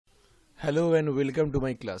Hello and welcome to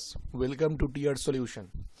my class. Welcome to TR Solution.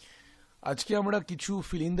 আজকে আমরা কিছু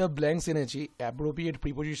fill in the blanks এনেছি appropriate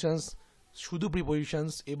prepositions, শুধু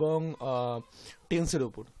prepositions এবং টেন্সের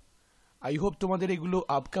উপর। I hope তোমাদের এগুলো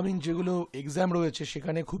আপকামিং যেগুলো এক্সাম রয়েছে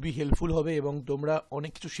সেখানে খুবই হেল্পফুল হবে এবং তোমরা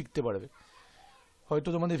অনেক কিছু শিখতে পারবে। হয়তো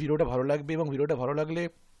তোমাদের ভিডিওটা ভালো লাগবে এবং ভিডিওটা ভালো লাগলে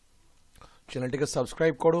চ্যানেলটাকে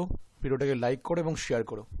সাবস্ক্রাইব করো, ভিডিওটাকে লাইক করো এবং শেয়ার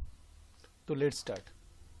করো। তো লেটস স্টার্ট।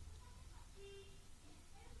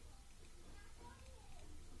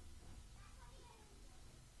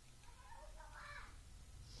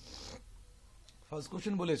 ফার্স্ট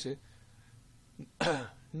কোশ্চেন বলেছে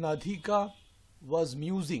নাধিকা ওয়াজ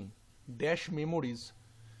মিউজিং dash memories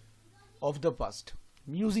of the past.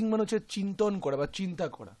 মিউজিং মানে হচ্ছে চিন্তন করা বা চিন্তা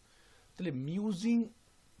করা। তাহলে মিউজিং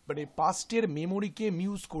মানে পাস্টের মেমোরিকে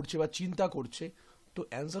মিউজ করছে বা চিন্তা করছে, তো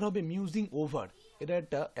অ্যান্সার হবে মিউজিং ওভার। এটা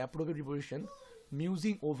একটা অ্যাপ্রোপ্রিয়েট প্রিপোজিশন।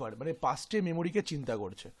 মিউজিং ওভার মানে পাস্টের মেমোরিকে চিন্তা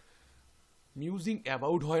করছে। মিউজিং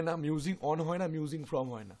অ্যাবাউট হয় না, মিউজিং অন হয় না, মিউজিং ফ্রম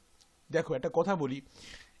হয় না। দেখো একটা কথা বলি,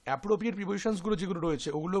 অ্যাপ্রোপ্রিয়েট প্রিপোজিশনসগুলো যেগুলো রয়েছে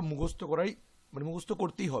ওগুলো মুখস্থ করাই মানে মুখস্থ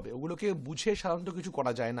করতেই হবে, ওগুলোকে বুঝে সাধারণত কিছু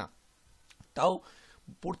করা যায় না। তাও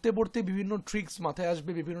পড়তে পড়তে বিভিন্ন ট্রিক্স মাথায়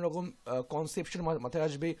আসবে, বিভিন্ন রকম কনসেপশন মাথায়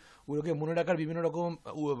আসবে, ওগুলোকে মনে রাখার বিভিন্ন রকম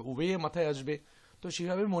ওয়ে মাথায় আসবে, তো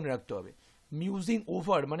সেভাবে মনে রাখতে হবে। মিউজিং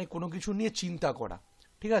ওভার মানে কোনো কিছু নিয়ে চিন্তা করা,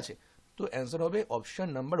 ঠিক আছে? তো অ্যান্সার হবে option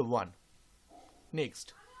number 1। Next,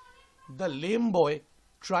 the lame boy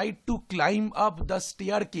tried to climb up the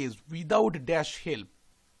staircase without dash help.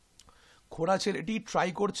 খোড়া ছেলেটি ট্রাই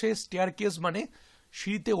করছে স্টেয়ারকেস মানে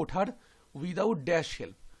সিঁড়িতে ওঠার, উইদাউট ড্যাশ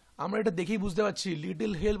হেল্প। আমরা এটা দেখেই বুঝতে পারছি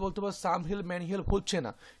লিটল হেল্প অথবা সাম হেল্প ম্যান হেল্প হচ্ছে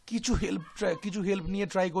না, কিছু হেল্প নিয়ে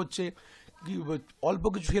ট্রাই করছে, অল্প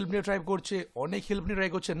কিছু হেল্প নিয়ে ট্রাই করছে, অনেক হেল্প নিয়ে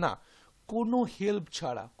ট্রাই করছে না, কোনো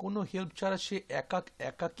হেল্প ছাড়া সে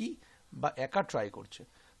একাকী বা একা ট্রাই করছে।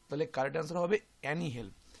 তাহলে কারেক্ট অ্যান্সার হবে any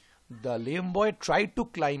help. The lame boy try to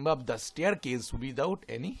climb up the staircase without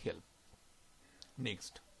any help.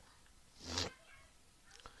 Next,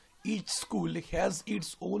 each school has its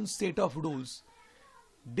own set of rules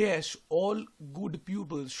dash all good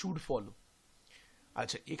pupils should follow।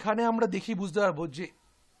 আচ্ছা, এখানে আমরা দেখি বুঝতে পারবো যে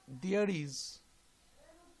there is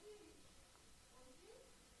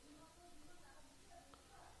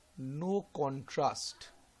no contrast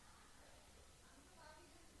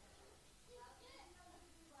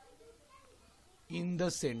in the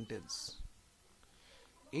sentence।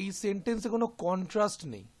 এই সেন্টেন্সে কোনো কন্ট্রাস্ট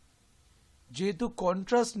নেই। যেহেতু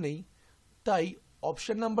কন্ট্রাস্ট নেই তাই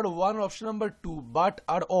option number 1 option number 2 but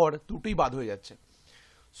R or দুটোই বাদ হয়ে যাচ্ছে।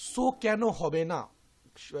 সো কেন হবে না,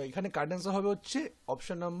 এখানে কারেক্ট অ্যান্সার হবে হচ্ছে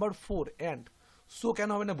অপশন নাম্বার 4 অ্যান্ড। সো কেন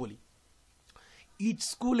হবে না বলি, each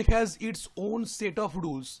school has its own set of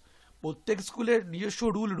rules. প্রত্যেক স্কুলের নিজস্ব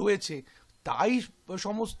রুল রয়েছে, তাই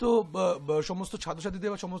সমস্ত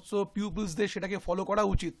ছাত্রছাত্রীদের বা সমস্ত পিউপিলসদের সেটাকে ফলো করা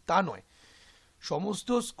উচিত তা নয়। সমস্ত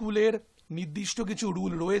স্কুলের নির্দিষ্ট কিছু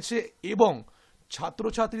রুল রয়েছে এবং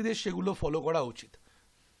ছাত্রছাত্রীদের সেগুলো ফলো করা উচিত,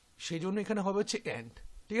 সেই জন্য এখানে হবে হচ্ছে অ্যান্ড।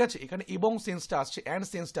 ঠিক আছে, এখানে এবং সেন্সটা আসছে, অ্যান্ড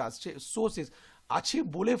সেন্সটা আসছে। সো সেন্স আছে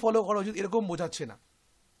বলে ফলো করা উচিত এরকম বোঝাচ্ছে না,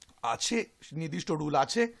 আছে নির্দিষ্ট রুল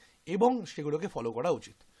আছে এবং সেগুলোকে ফলো করা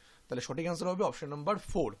উচিত। তাহলে সঠিক অ্যান্সার হবে option number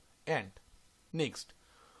 4 and. Next,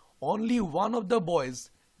 only one of the boys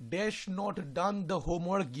dash not done the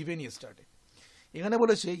homework given yesterday. এখানে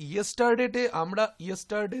বলেছে ইয়েস্টারডেতে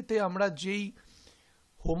আমরা যেই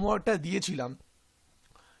হোমওয়ার্কটা দিয়েছিলাম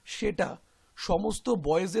সেটা সমস্ত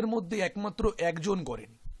বয়েজের মধ্যে একমাত্র একজন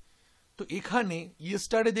করেনি। তো এখানে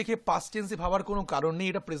ইয়েস্টারডে দেখে পাস্ট টেন্সে ভাবার কোনো কারণ নেই,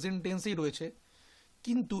 এটা প্রেজেন্ট টেন্সেই রয়েছে।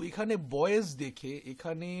 কিন্তু এখানে বয়েজ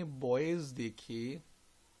দেখে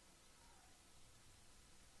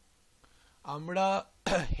আমরা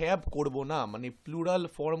হ্যাভ করব না, মানে প্লুরাল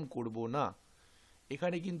ফর্ম করব না।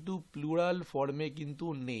 এখানে কিন্তু প্লুরাল ফর্মে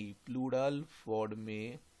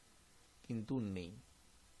কিন্তু নেই।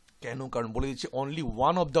 কেন? কারণ বলে দিচ্ছে অনলি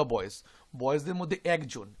ওয়ান অফ দ্য বয়েজদের মধ্যে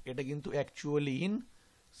একজন, এটা কিন্তু অ্যাকচুয়ালি ইন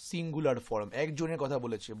সিঙ্গুলার ফর্ম। একজনের কথা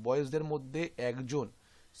বলেছে, বয়েজদের মধ্যে একজন,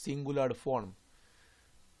 সিঙ্গুলার ফর্ম।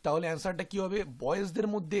 তাহলে অ্যান্সারটা কি হবে, বয়েজদের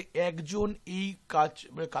মধ্যে একজন এই কাজ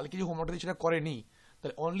মানে কালকে যে হোমওয়ার্কটা দিয়ে সেটা করেনি।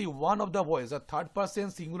 তাহলে only one of the boys, R third person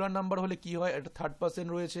singular number হলে কি হয়, একটা থার্ড পার্সন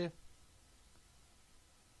রয়েছে,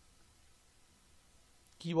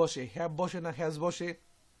 কি বসে, হ্যাভ বসে না হ্যাজ বসে,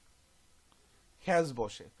 হ্যাজ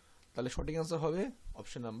বসে। তাহলে সঠিক অ্যান্সার হবে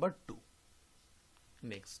option number 2।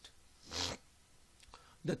 Next,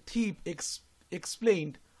 the thief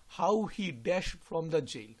explained how he dash from the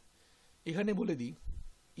jail. এখানে বলে দিই,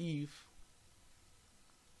 if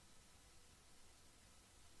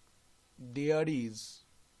there is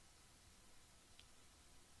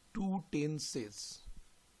two tenses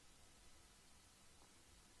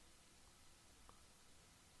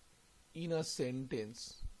in a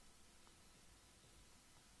sentence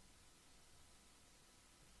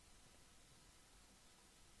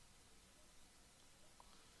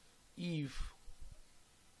if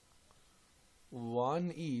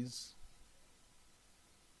one is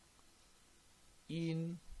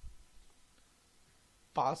in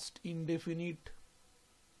past indefinite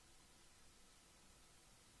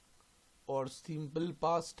or simple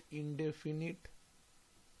past indefinite,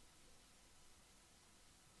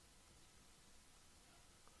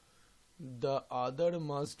 the other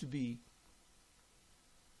must be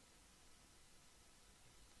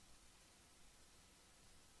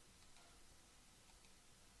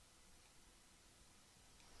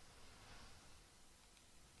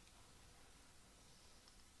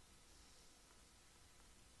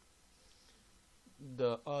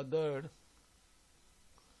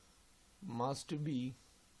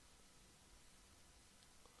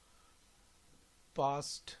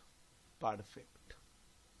past perfect.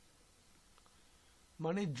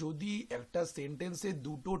 মানে যদি একটা সেন্টেন্সে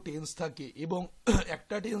দুটো tense থাকে এবং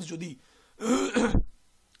একটা টেন্স যদি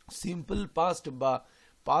সিম্পল পাস্ট বা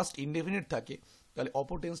পাস্ট ইনডেফিনিট থাকে, তাহলে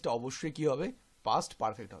অপর টেন্সটা অবশ্যই কি হবে? পাস্ট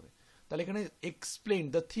পারফেক্ট হবে। তাহলে এখানে এক্সপ্লেইন,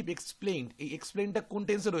 দ্য থিপ এক্সপ্লেইনড, এই এক্সপ্লেইনটা কোন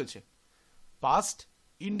টেন্সে রয়েছে? পাস্ট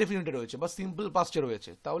ইনডেফিনিটে রয়েছে বা সিম্পল পাস্টে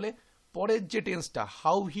রয়েছে। তাহলে পরের যে টেন্সটা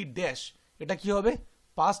হাউ হি ড্যাশ, এটা কি হবে?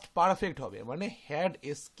 পাস্ট পারফেক্ট হবে, মানে হ্যাড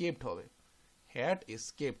এসকেপড হবে, হ্যাড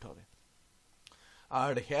এসকেপড হবে।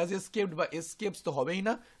 আর হ্যাজ এসকেপড বা এসকেপস তো হবেই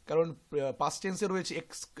না, কারণ পাস্ট টেন্সে রয়েছে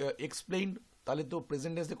এক্সপ্লেইনড, তাহলে তো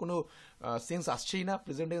প্রেজেন্ট টেন্সে কোনো সেন্স আসছেই না,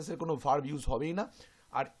 প্রেজেন্ট টেন্সের কোনো ভার্ব ইউজ হবেই না।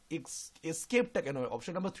 আর এসকেপটা কেন হবে?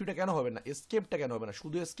 অপশন নাম্বার 3টা কেন হবে না? এসকেপটা কেন হবে না?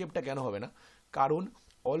 শুধু এসকেপটা কেন হবে না? কারণ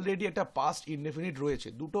অলরেডি একটা পাস্ট ইনডেফিনিট রয়েছে।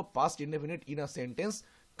 দুটো past indefinite in a sentence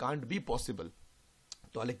can't be possible.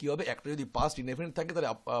 তাহলে কি হবে? একটা যদি পাস্ট ইনডেফিনিট থাকে তাহলে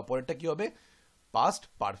পরেরটা কি হবে? Past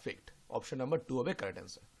perfect. অপশন নাম্বার 2 হবে কারেক্ট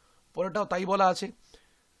অ্যান্সার। পরেরটাও তাই বলা আছে,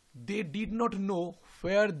 they did not know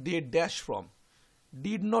where they dash from.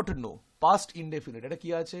 Did not know past indefinite, এটা কি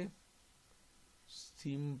আছে?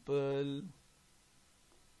 সিম্পল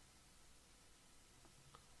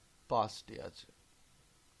পাস্টে আছে।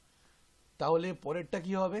 তাহলে পরেরটা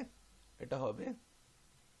কি হবে? এটা হবে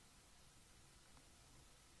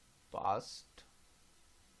পাস্ট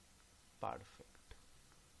পারফেক্ট।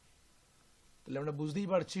 তাহলে আমরা বুঝতেই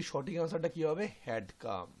পারছি সঠিক আনসারটা কি হবে? Had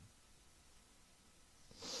come.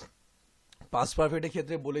 পাস্ট পারফেক্টের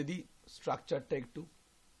ক্ষেত্রে বলে দিই স্ট্রাকচারটা একটু।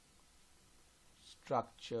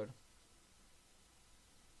 স্ট্রাকচার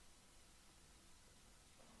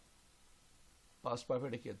পাস্ট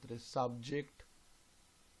পারফেক্টের ক্ষেত্রে subject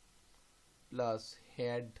plus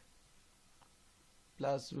had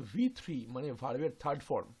plus V3 মানে ভার্বের third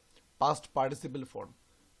form, past participle form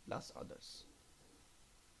plus others.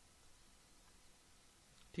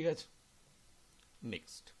 ঠিক আছে,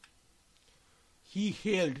 next, he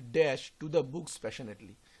held dash to the books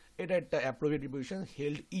passionately. এটা একটা অ্যাপ্রোপ্রিয়েট প্রিপোজিশন।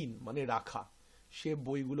 হেল্ড ইন মানে রাখা, সে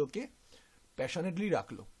বইগুলোকে প্যাশনেটলি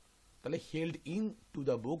রাখলো, তাহলে held in to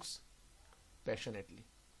the books passionately.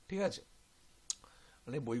 ঠিক আছে,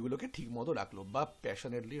 মানে বইগুলোকে ঠিক মতো রাখলো বা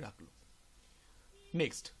প্যাশনেটলি রাখলো।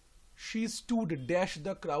 Next, she stood dash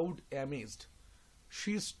the crowd amazed.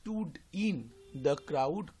 She stood in the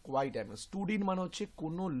crowd quite amazed. Stood in মানে হচ্ছে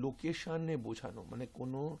কোনো লোকেশনে বোঝানো, মানে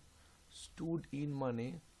কোনো স্টুড ইন মানে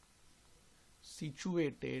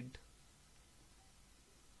সিচুয়েটেড,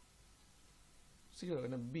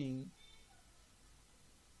 বিং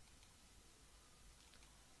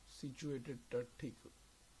সিচুয়েটেডটা ঠিক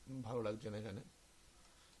ভালো লাগছে না, এখানে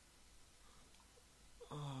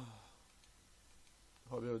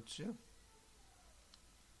হবে হচ্ছে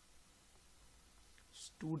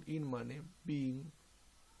স্টুড ইন মানে বিং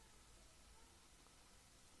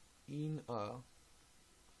ইন আ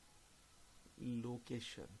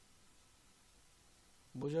লোকেশন,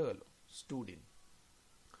 বোঝা গেল? Stood in.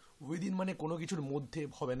 উইদিন মানে কোনো কিছুর মধ্যে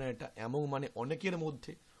হবে না, এটা এমন মানে অনেকের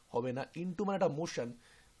মধ্যে হবে না। ইনটু মানে একটা মোশন,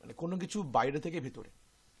 মানে কোনো কিছু বাইরে থেকে ভেতরে।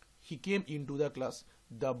 হি came into the class,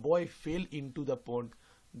 the boy fail into the pond,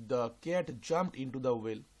 the cat jumped into the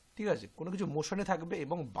well. ঠিক আছে, কোনো কিছু মোশনে থাকবে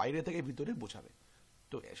এবং বাইরে থেকে ভিতরে বোঝাবে।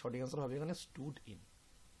 তো সঠিক অ্যান্সার হবে এখানে stood in.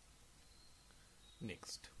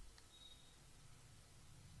 Next,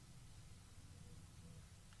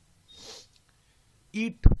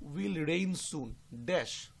 it will rain soon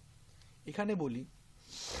dash. এখানে বলি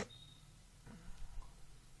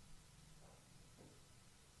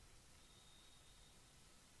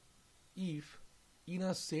if in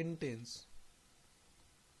a sentence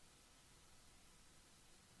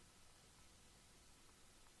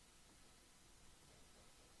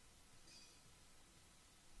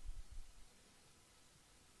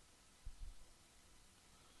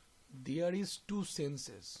there is two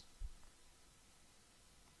senses.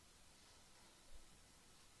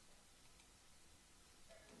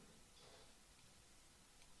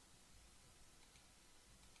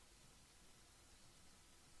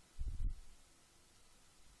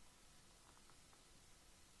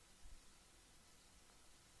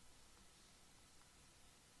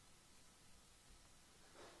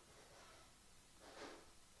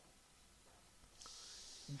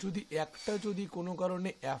 যদি একটা যদি কোনো কারণে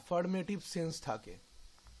অ্যাফার্মেটিভ সেন্স থাকে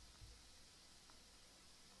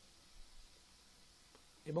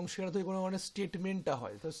এবং সেটা যদি কোনো কারণে স্টেটমেন্টটা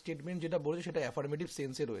হয়, তো স্টেটমেন্ট যেটা বলেছে সেটা অ্যাফার্মেটিভ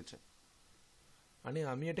সেন্সে রয়েছে, মানে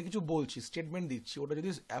আমি এটা কিছু বলছি, স্টেটমেন্ট দিচ্ছি, ওটা যদি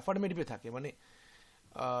অ্যাফার্মেটিভে থাকে, মানে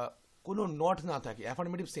কোনো নট না থাকে,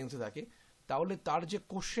 অ্যাফার্মেটিভ সেন্সে থাকে, তাহলে তার যে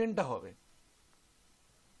কোশ্চেনটা হবে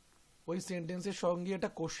ওই সেন্টেন্সের সঙ্গে একটা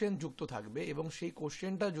কোশ্চেন যুক্ত থাকবে, এবং সেই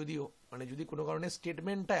কোশ্চেনটা যদি মানে যদি কোনো কারণে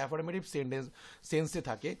স্টেটমেন্টটা অ্যাফার্মেটিভ সেন্সে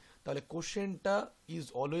থাকে, তাহলে কোশ্চেনটা is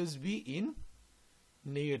always be in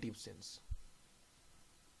negative sense.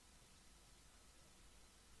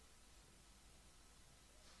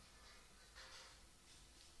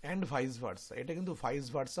 And vice versa, এটা কিন্তু ভাইস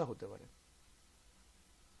ভার্সা হতে পারে।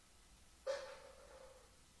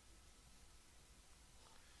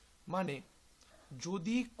 মানে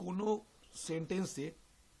যদি কোনো সেন্টেন্সে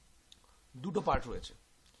দুটো পার্ট রয়েছে,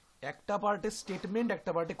 একটা পার্টে স্টেটমেন্ট,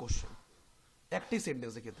 একটা পার্টে কোশ্চেন, একটি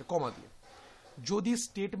সেন্টেন্সের ক্ষেত্রে কমা দিয়ে, যদি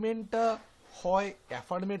স্টেটমেন্টটা হয়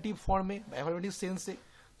অ্যাফার্মেটিভ ফর্মে বা অ্যাফার্মেটিভ সেন্সে,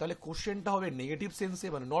 তাহলে কোশ্চেনটা হবে নেগেটিভ সেন্সে,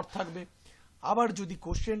 মানে নট থাকবে। আবার যদি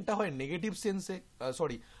কোশ্চেনটা হয় নেগেটিভ সেন্সে,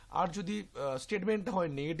 আর যদি স্টেটমেন্টটা হয়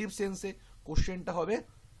নেগেটিভ সেন্সে, কোশ্চেনটা হবে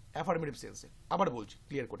অ্যাফার্মেটিভ সেন্সে। আবার বলছি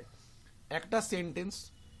ক্লিয়ার করে, একটা সেন্টেন্স,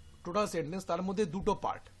 টোটাল সেন্টেন্স, তার মধ্যে দুটো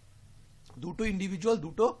পার্ট, দুটো ইন্ডিভিজুয়াল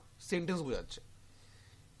দুটো সেন্টেন্স বোঝাচ্ছে,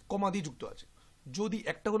 কমা দিয়ে যুক্ত আছে। যদি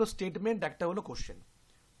একটা হলো স্টেটমেন্ট, একটা হলো কোশ্চেন,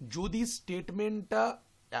 যদি স্টেটমেন্টটা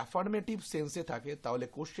অ্যাফার্মেটিভ সেন্সে থাকে তাহলে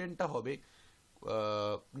কোশ্চেনটা হবে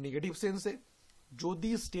নেগেটিভ সেন্সে, যদি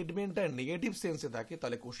স্টেটমেন্টটা নেগেটিভ সেন্সে থাকে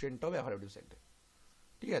তাহলে কোশ্চেনটা হবে অ্যাফার্মেটিভ সেন্সে।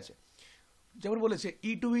 ঠিক আছে, যেমন বলেছে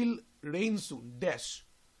it will rain soon dash,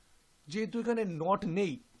 যেহেতু এখানে নট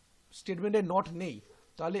নেই, স্টেটমেন্টে নট নেই,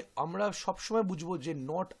 তাহলে আমরা সবসময় বুঝবো যে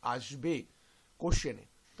নট আসবে কোশ্চেনে।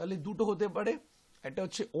 তাহলে দুটো হতে পারে, একটা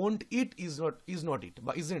হচ্ছে ওন্ট ইট, ইজ নট ইট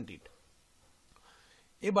বা ইজন্ট ইট।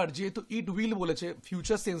 এবার যেহেতু ইট উইল বলেছে,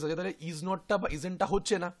 ফিউচার সেন্স আছে, তাহলে ইজ নটটা বা ইজন্টটা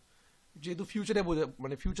হচ্ছে না, যেহেতু ফিউচারে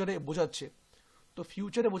মানে ফিউচারে বোঝাচ্ছে, তো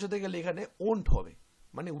ফিউচারে বোঝাতে গেলে এখানে ওন্ট হবে,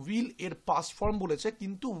 মানে উইল এর পাস্ট ফর্ম বলেছে,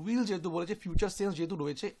 কিন্তু উইল যেহেতু বলেছে, ফিউচার সেন্স যেহেতু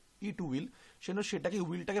রয়েছে ইট উইল, সেটাকে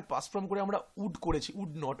উইলটাকে পাস্ট ফর্ম করে আমরা উড করেছি,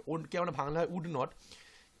 উড নট, ওন্টকে আমরা বাংলা হয় উড নট,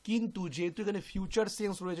 কিন্তু যেহেতু এখানে ফিউচার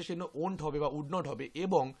সেন্স রয়েছে সেজন্য ওন্ট হবে বা উড নট হবে,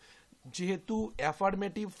 এবং যেহেতু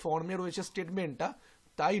অ্যাফার্মেটিভ ফর্মে রয়েছে স্টেটমেন্টটা,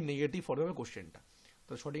 তাই নেগেটিভ ফর্মে হবে কোশ্চেনটা।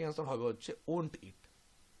 তো সঠিক অ্যান্সার হবে হচ্ছে ওন্ট ইট।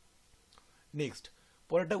 নেক্সট,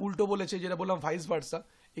 পরেরটা উল্টো বলেছে, যেটা বললাম ভাইস ভার্সা,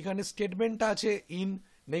 এখানে স্টেটমেন্টটা আছে in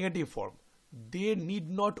negative form, they need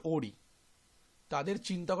not ওরি, তাদের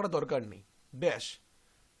চিন্তা করা দরকার নেই, ড্যাশ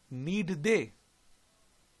নিড দে।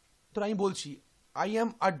 তো আমি বলছি I am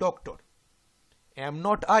a doctor, am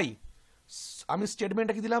not I, আমি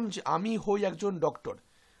স্টেটমেন্টটা কি দিলাম যে আমি হই একজন ডক্টর,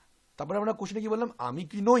 তারপরে আমরা কোশ্চেনে কি বললাম, আমি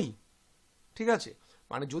কি নই। ঠিক আছে,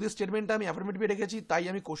 মানে যদি স্টেটমেন্টটা আমি অ্যাফার্মেটিভে রেখেছি, তাই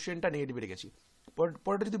আমি কোশ্চেনটা নেগেটিভে রেখেছি।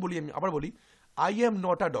 পরেরটা যদি বলি, আমি আবার বলি I am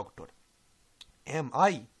not a doctor, am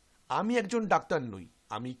I, আমি একজন ডাক্তার নই,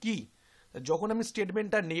 আমি কি। যখন আমি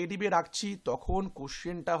স্টেটমেন্টটা নেগেটিভে রাখছি তখন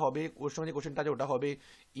কোশ্চেনটা হবে, ওর সঙ্গে যে কোশ্চেনটা আছে ওটা হবে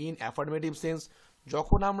ইন অ্যাফার্মেটিভ সেন্স,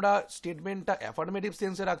 যখন আমরা স্টেটমেন্টটা অ্যাফার্মেটিভ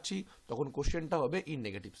সেন্সে রাখছি তখন কোশ্চেনটা হবে ইন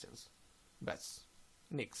নেগেটিভ সেন্স। ব্যাস।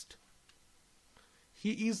 নেক্সট,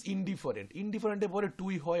 হি ইজ ইনডিফারেন্ট, ইনডিফারেন্টের পরে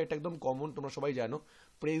টুই হয়, এটা একদম কমন, তোমরা সবাই জানো,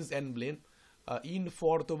 praise and blame, in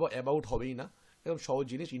for তো বা অ্যাবাউট হবেই না, একদম সহজ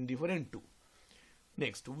জিনিস, indifferent two.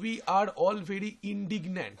 Next, we are all very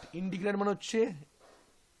ইনডিগন্যান্ট, ইনডিগন্যান্ট মানে হচ্ছে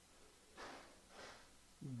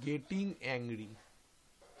getting angry.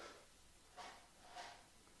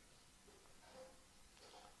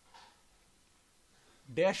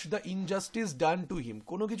 Dash the injustice done to him,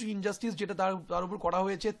 কোনো কিছু ইনজাস্টিস যেটা তার উপর করা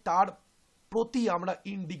হয়েছে তার প্রতি আমরা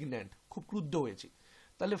ইনডিগন্যান্ট, খুব ক্রুদ্ধ হয়েছি,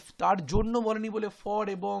 তাহলে তার জন্য বলেনি বলে ফর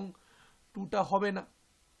এবং টুটা হবে না,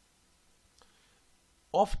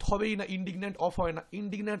 অফ হবেই না, ইনডিগন্যান্ট অফ হয় না,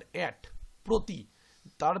 ইনডিগন্যান্ট অ্যাট, প্রতি,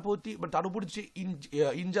 তার প্রতি বা তার উপর যে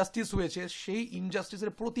ইনজাস্টিস হয়েছে সেই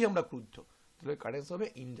ইনজাস্টিসের প্রতি আমরা ক্রুদ্ধ, তাহলে কারেন্স হবে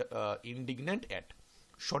ইনডিগন্যান্ট অ্যাট।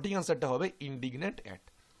 সঠিক অ্যান্সারটা হবে ইনডিগন্যান্ট at.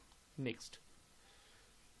 Next,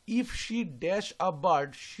 if she dash a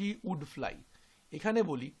bird she would fly, এখানে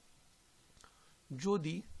বলি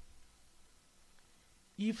যদি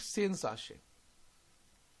ইফ সেন্স আসে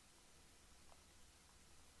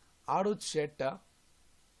আর হচ্ছে একটা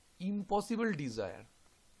ইম্পসিবল ডিজায়ার।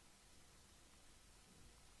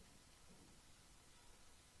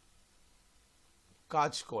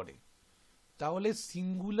 কাজ করে, তাহলে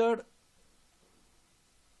সিঙ্গুলার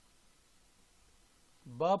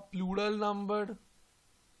বা প্লুরাল নাম্বার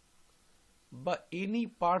বা এনি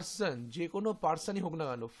পার্সন, যে কোনো পার্সনই হোক না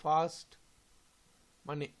কেন, ফার্স্ট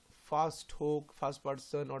মানে ফার্স্ট হোক, first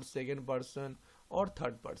person or second person or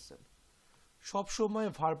third person, সব সময়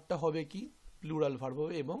ভার্বটা হবে কি প্লুরাল ভার্ব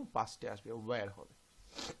হবে এবং পাস্টে আসবে, ওয়্যার হবে।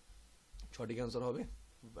 সঠিক অ্যান্সার হবে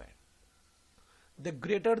wire. The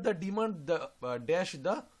greater the demand the dash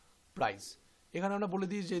the price. এখানে আমরা বলে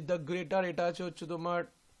দিই যে দ্য গ্রেটার এটা আছে হচ্ছে তোমার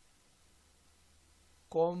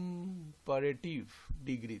কম্পারেটিভ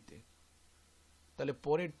ডিগ্রিতে, তাহলে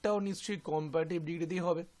পরেরটাও নিশ্চয়ই কম্পারেটিভ ডিগ্রিতেই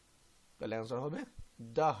হবে, তাহলে অ্যান্সার হবে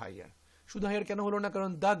দ্য হাইয়ার। শুধু হাইয়ার কেন হলো না, কারণ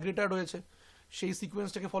দ্য গ্রেটার রয়েছে, সেই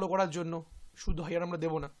সিকোয়েন্সটাকে ফলো করার জন্য শুধু হাইয়ার আমরা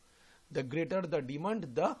দেবো না। The greater the demand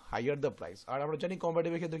the hire the price. আর আমরা জানি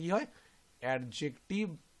কম্পারেটিভের ক্ষেত্রে কি হয়, অ্যাডজেক্টিভ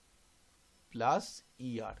প্লাস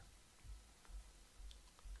ইআর।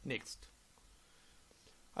 নেক্সট,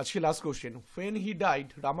 আজকে last question. when he died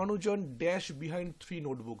Ramanujan dash behind 3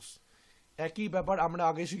 notebooks. একই ব্যাপার আমরা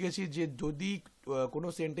আগে শিখেছি যে যদি কোনো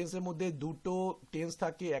সেন্টেন্সের মধ্যে দুটো টেন্স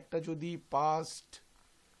থাকে, একটা যদি পাস্ট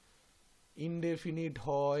ইনডেফিনিট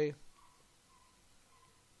হয়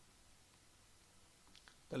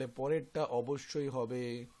তাহলে পরেরটা অবশ্যই হবে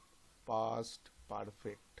পাস্ট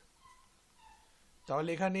পারফেক্ট। তাহলে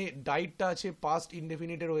এখানে ডাইটটা আছে পাস্ট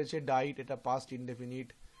ইনডেফিনিটে রয়েছে, ডাইট এটা পাস্ট ইনডেফিনিট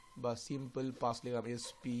বা সিম্পল পাস্ট লিখলাম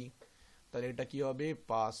এসপি, তাহলে এটা কি হবে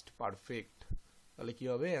পাস্ট পারফেক্ট। তাহলে কি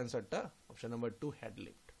হবে অ্যান্সারটা অপশন নাম্বার 2 হ্যাড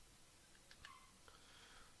লিভড।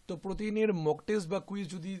 তো প্রতিদিনের মক টেস্ট বা কুইজ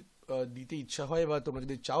যদি দিতে ইচ্ছা হয় বা তোমরা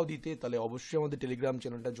যদি চাও দিতে, তাহলে অবশ্যই আমাদের টেলিগ্রাম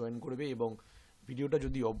চ্যানেলটা জয়েন করবে এবং ভিডিওটা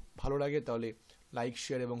যদি ভালো লাগে তাহলে লাইক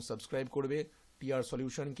শেয়ার এবং সাবস্ক্রাইব করবে টিআর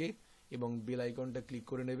সলিউশনকে এবং বেল আইকনটা ক্লিক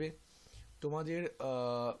করে নেবে। তোমাদের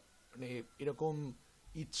মানে এরকম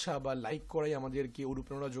ইচ্ছা বা লাইক করাই আমাদেরকে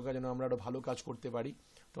অনুপ্রেরণা যোগায় যেন আমরা আরও ভালো কাজ করতে পারি,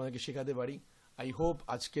 তোমাদেরকে শেখাতে পারি। আই হোপ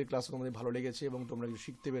আজকের ক্লাস তোমাদের ভালো লেগেছে এবং তোমরা কিছু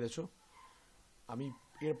শিখতে পেরেছো। আমি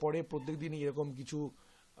এরপরে প্রত্যেক দিনই এরকম কিছু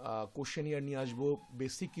কোশ্চেন ইয়ার নিয়ে আসবো,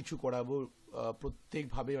 বেসিক কিছু করাবো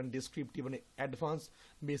প্রত্যেকভাবে, মানে ডেসক্রিপটিভ মানে অ্যাডভান্স,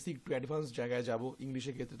 বেসিক টু অ্যাডভান্স জায়গায় যাব।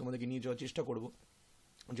 ইংলিশের ক্ষেত্রে তোমাদেরকে নিয়ে যাওয়ার চেষ্টা করব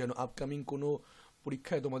যেন আপকামিং কোনো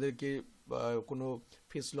পরীক্ষায় তোমাদেরকে কোনো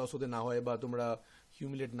ফেস লস হতে না হয় বা তোমরা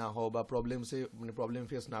হিউমিলেট না হও বা প্রবলেম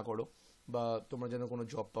ফেস না করো, বা তোমরা যেন কোনো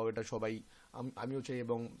জব পাও, এটা সবাই আমিও চাই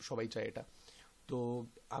এবং সবাই চায় এটা। তো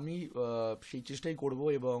আমি সেই চেষ্টাই করব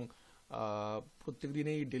এবং প্রত্যেক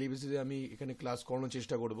দিনেই ডেলি বেসিসে আমি এখানে ক্লাস করানোর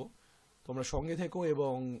চেষ্টা করব। তোমরা সঙ্গে থেকো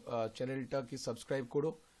এবং চ্যানেলটাকে সাবস্ক্রাইব করো।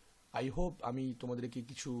 আই হোপ আমি তোমাদেরকে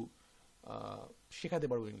কিছু শেখাতে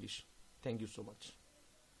পারবো English. Thank you so much.